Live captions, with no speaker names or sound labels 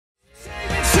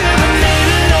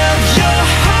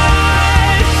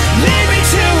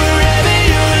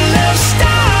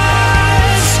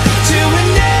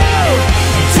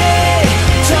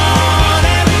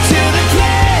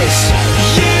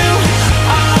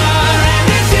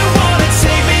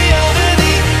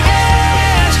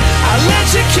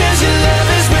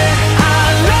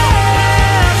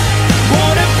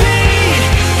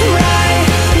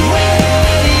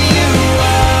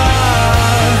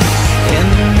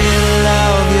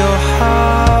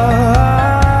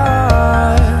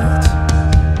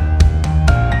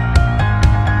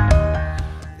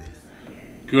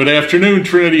Good afternoon,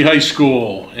 Trinity High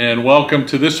School, and welcome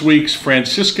to this week's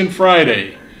Franciscan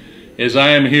Friday, as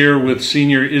I am here with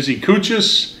Senior Izzy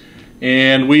Kuches,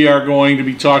 and we are going to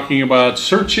be talking about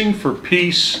searching for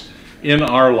peace in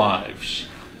our lives.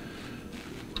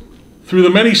 Through the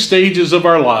many stages of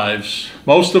our lives,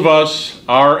 most of us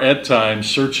are at times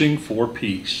searching for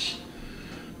peace.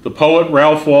 The poet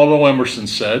Ralph Waldo Emerson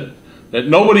said that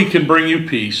nobody can bring you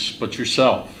peace but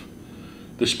yourself.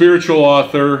 The spiritual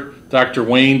author Dr.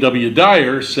 Wayne W.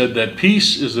 Dyer said that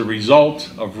peace is the result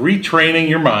of retraining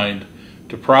your mind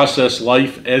to process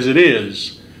life as it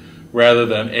is, rather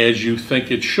than as you think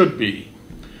it should be.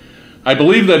 I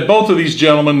believe that both of these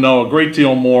gentlemen know a great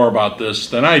deal more about this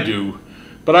than I do,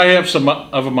 but I have some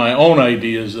of my own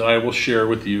ideas that I will share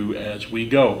with you as we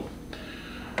go.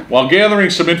 While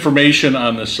gathering some information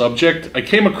on this subject, I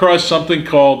came across something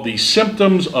called the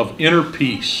symptoms of inner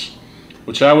peace,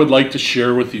 which I would like to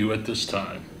share with you at this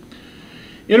time.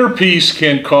 Inner peace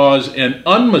can cause an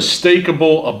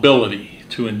unmistakable ability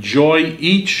to enjoy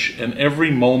each and every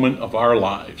moment of our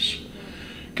lives.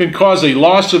 It can cause a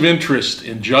loss of interest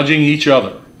in judging each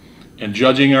other and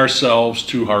judging ourselves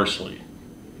too harshly.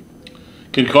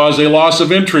 It can cause a loss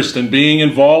of interest in being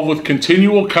involved with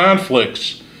continual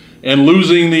conflicts and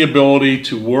losing the ability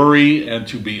to worry and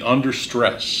to be under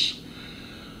stress.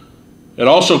 It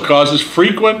also causes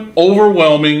frequent,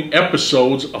 overwhelming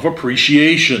episodes of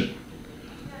appreciation,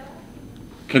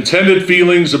 contented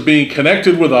feelings of being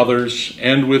connected with others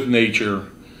and with nature,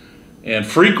 and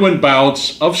frequent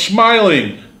bouts of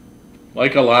smiling,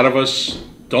 like a lot of us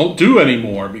don't do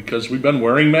anymore because we've been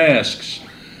wearing masks.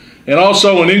 And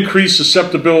also an increased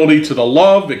susceptibility to the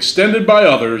love extended by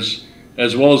others,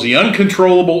 as well as the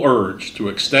uncontrollable urge to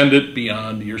extend it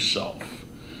beyond yourself.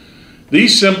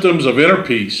 These symptoms of inner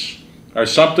peace are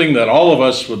something that all of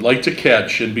us would like to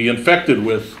catch and be infected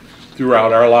with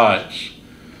throughout our lives.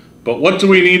 But what do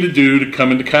we need to do to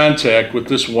come into contact with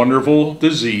this wonderful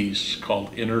disease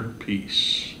called inner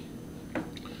peace?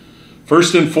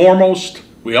 First and foremost,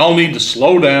 we all need to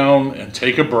slow down and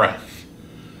take a breath,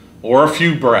 or a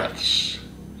few breaths.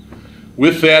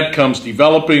 With that comes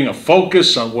developing a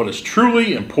focus on what is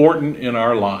truly important in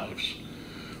our lives.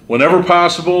 Whenever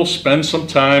possible, spend some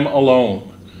time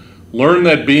alone. Learn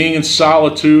that being in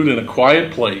solitude in a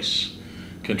quiet place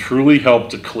can truly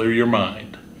help to clear your mind.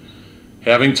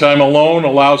 Having time alone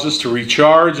allows us to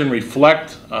recharge and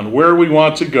reflect on where we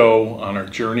want to go on our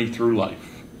journey through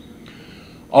life.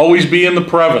 Always be in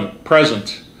the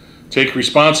present. Take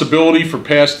responsibility for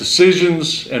past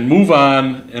decisions and move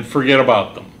on and forget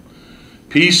about them.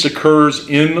 Peace occurs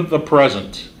in the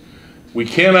present. We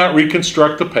cannot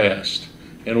reconstruct the past,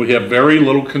 and we have very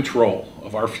little control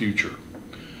of our future.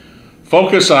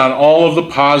 Focus on all of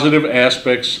the positive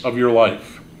aspects of your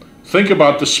life. Think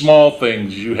about the small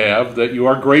things you have that you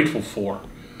are grateful for.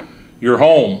 Your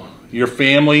home, your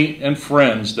family and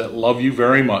friends that love you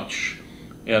very much,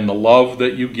 and the love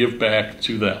that you give back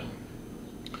to them.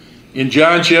 In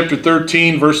John chapter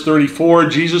 13, verse 34,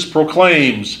 Jesus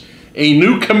proclaims, "A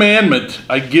new commandment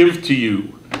I give to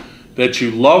you, that you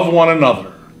love one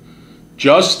another.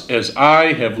 Just as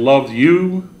I have loved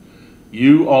you,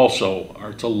 you also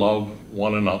are to love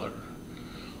one another."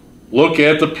 Look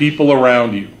at the people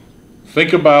around you.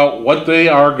 Think about what they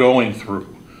are going through.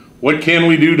 What can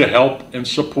we do to help and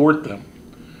support them?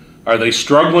 Are they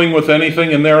struggling with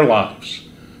anything in their lives?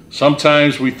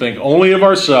 Sometimes we think only of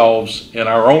ourselves and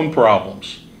our own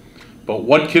problems, but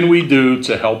what can we do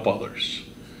to help others?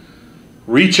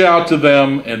 Reach out to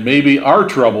them, and maybe our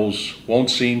troubles won't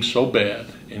seem so bad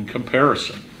in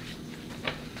comparison.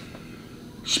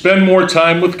 Spend more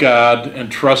time with God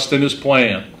and trust in His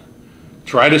plan.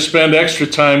 Try to spend extra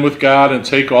time with God and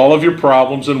take all of your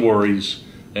problems and worries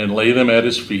and lay them at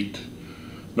His feet.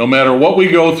 No matter what we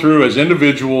go through as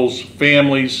individuals,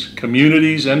 families,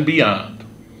 communities, and beyond,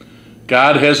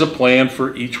 God has a plan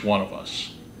for each one of us.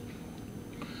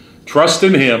 Trust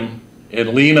in Him and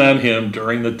lean on Him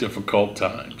during the difficult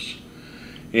times.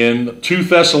 In 2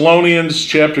 Thessalonians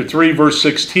chapter 3, verse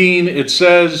 16, it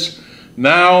says,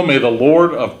 "Now may the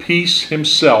Lord of peace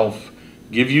Himself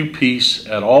give you peace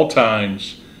at all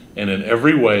times and in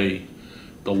every way.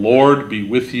 The Lord be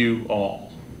with you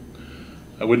all."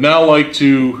 I would now like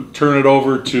to turn it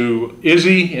over to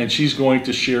Izzy, and she's going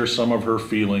to share some of her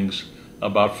feelings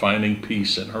about finding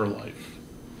peace in her life.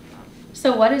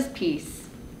 So what is peace?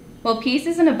 Well, peace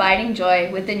is an abiding joy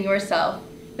within yourself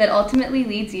that ultimately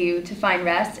leads you to find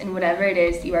rest in whatever it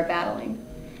is you are battling.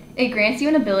 It grants you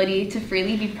an ability to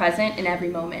freely be present in every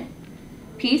moment.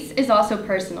 Peace is also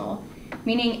personal,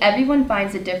 meaning everyone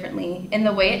finds it differently, and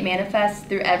the way it manifests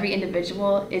through every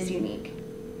individual is unique.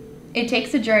 It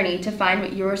takes a journey to find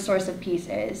what your source of peace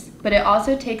is, but it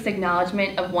also takes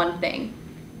acknowledgement of one thing.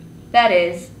 That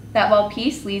is, that while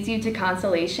peace leads you to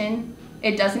consolation,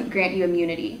 it doesn't grant you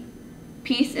immunity.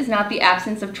 Peace is not the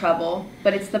absence of trouble,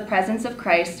 but it's the presence of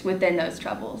Christ within those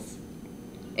troubles.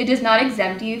 It does not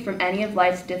exempt you from any of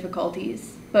life's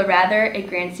difficulties, but rather it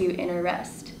grants you inner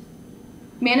rest.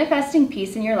 Manifesting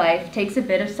peace in your life takes a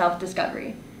bit of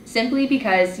self-discovery, simply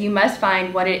because you must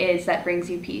find what it is that brings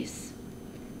you peace.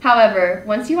 However,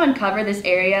 once you uncover this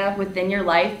area within your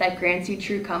life that grants you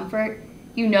true comfort,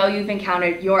 you know you've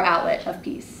encountered your outlet of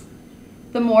peace.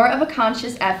 The more of a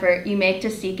conscious effort you make to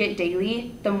seek it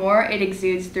daily, the more it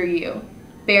exudes through you,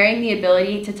 bearing the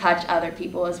ability to touch other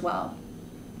people as well.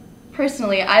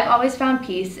 Personally, I've always found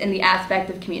peace in the aspect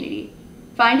of community.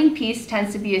 Finding peace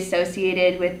tends to be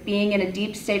associated with being in a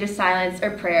deep state of silence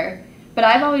or prayer, but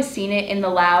I've always seen it in the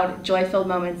loud, joy-filled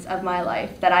moments of my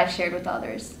life that I've shared with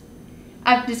others.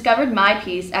 I've discovered my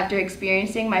peace after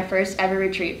experiencing my first ever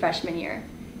retreat freshman year.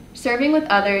 Serving with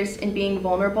others and being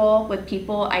vulnerable with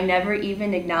people I never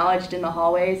even acknowledged in the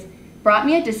hallways brought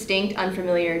me a distinct,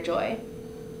 unfamiliar joy.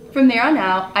 From there on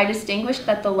out, I distinguished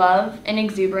that the love and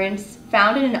exuberance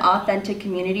found in an authentic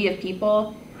community of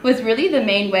people was really the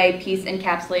main way peace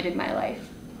encapsulated my life.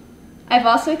 I've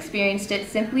also experienced it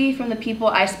simply from the people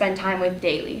I spend time with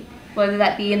daily, whether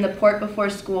that be in the port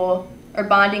before school, or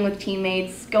bonding with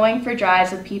teammates, going for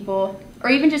drives with people, or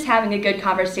even just having a good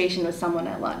conversation with someone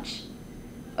at lunch.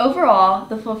 Overall,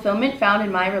 the fulfillment found in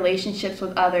my relationships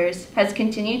with others has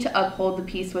continued to uphold the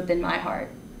peace within my heart.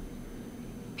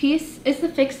 Peace is the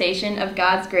fixation of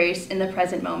God's grace in the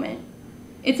present moment.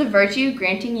 It's a virtue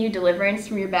granting you deliverance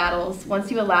from your battles once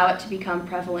you allow it to become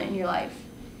prevalent in your life.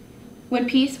 While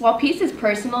peace is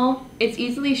personal, it's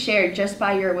easily shared just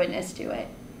by your witness to it.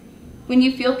 When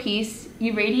you feel peace,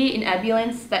 you radiate an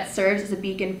ebullience that serves as a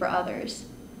beacon for others.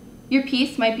 Your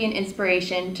peace might be an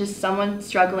inspiration to someone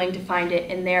struggling to find it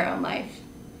in their own life.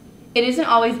 It isn't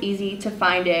always easy to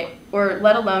find it, or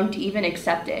let alone to even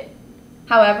accept it.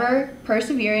 However,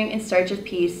 persevering in search of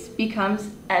peace becomes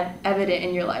evident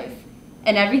in your life,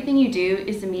 and everything you do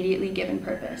is immediately given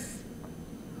purpose.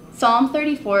 Psalm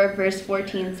 34 verse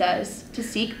 14 says, "To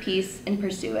seek peace and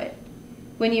pursue it."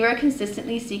 When you are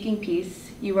consistently seeking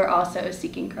peace, you are also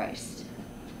seeking Christ.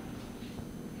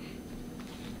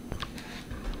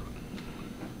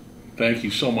 Thank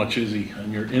you so much, Izzy,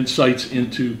 on your insights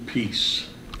into peace.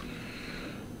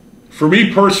 For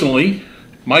me personally,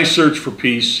 my search for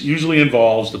peace usually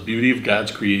involves the beauty of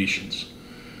God's creations.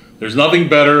 There's nothing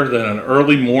better than an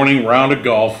early morning round of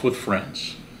golf with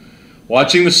friends.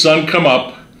 Watching the sun come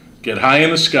up, get high in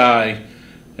the sky,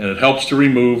 and it helps to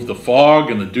remove the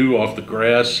fog and the dew off the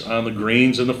grass on the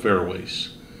greens and the fairways.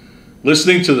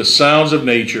 Listening to the sounds of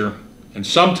nature, and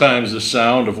sometimes the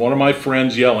sound of one of my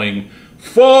friends yelling,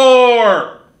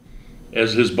 "4!"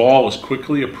 as his ball is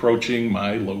quickly approaching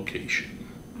my location.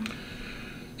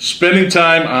 Spending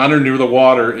time on or near the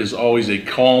water is always a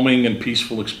calming and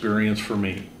peaceful experience for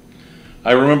me.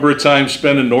 I remember a time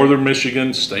spent in northern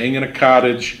Michigan, staying in a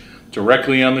cottage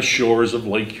directly on the shores of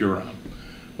Lake Huron,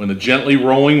 when the gently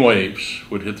rolling waves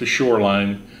would hit the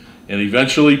shoreline and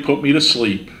eventually put me to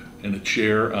sleep in a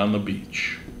chair on the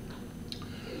beach.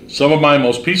 Some of my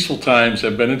most peaceful times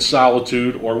have been in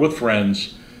solitude or with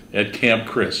friends at Camp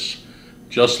Chris,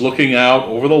 just looking out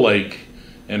over the lake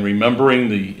and remembering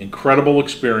the incredible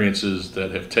experiences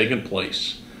that have taken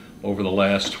place over the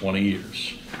last 20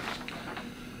 years.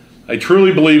 I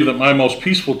truly believe that my most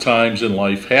peaceful times in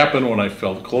life happen when I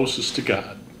felt closest to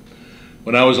God,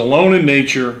 when I was alone in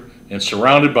nature and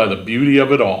surrounded by the beauty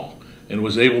of it all, and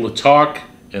was able to talk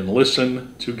and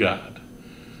listen to God.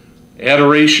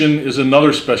 Adoration is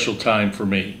another special time for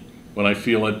me, when I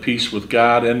feel at peace with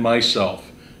God and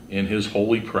myself in His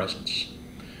holy presence.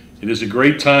 It is a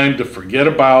great time to forget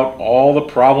about all the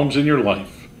problems in your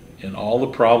life and all the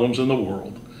problems in the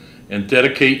world, and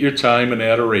dedicate your time in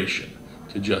adoration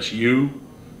to just you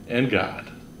and God.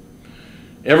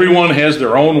 Everyone has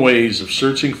their own ways of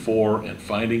searching for and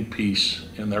finding peace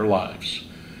in their lives.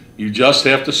 You just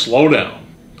have to slow down,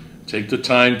 take the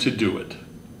time to do it.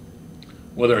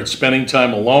 Whether it's spending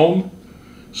time alone,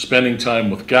 spending time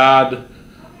with God,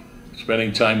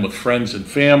 spending time with friends and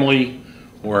family,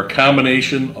 or a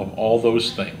combination of all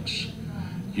those things.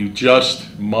 You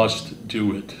just must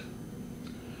do it.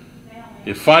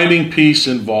 If finding peace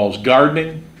involves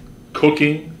gardening,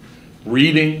 cooking,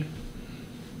 reading,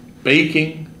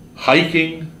 baking,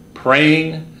 hiking,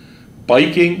 praying,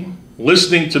 biking,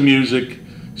 listening to music,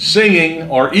 singing,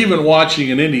 or even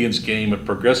watching an Indians game at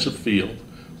Progressive Field,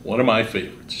 one of my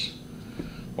favorites,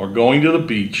 or going to the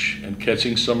beach and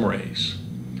catching some rays,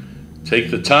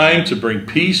 Take the time to bring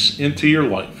peace into your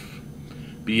life.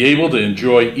 Be able to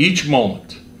enjoy each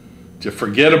moment, to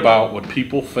forget about what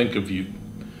people think of you,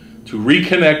 to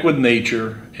reconnect with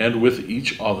nature and with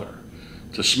each other,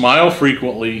 to smile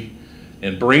frequently,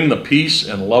 and bring the peace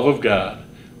and love of God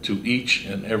to each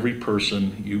and every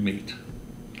person you meet.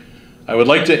 I would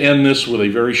like to end this with a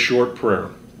very short prayer.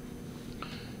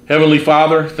 Heavenly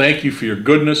Father, thank you for your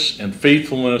goodness and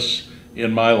faithfulness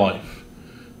in my life.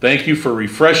 Thank you for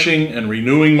refreshing and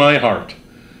renewing my heart.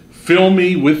 Fill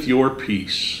me with your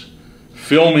peace.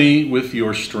 Fill me with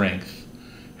your strength.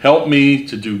 Help me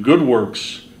to do good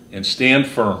works and stand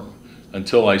firm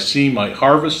until I see my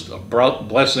harvest of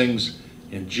blessings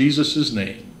in Jesus'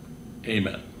 name.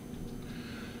 Amen.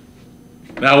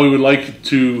 Now we would like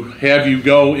to have you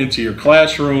go into your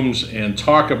classrooms and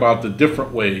talk about the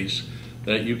different ways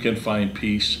that you can find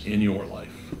peace in your life.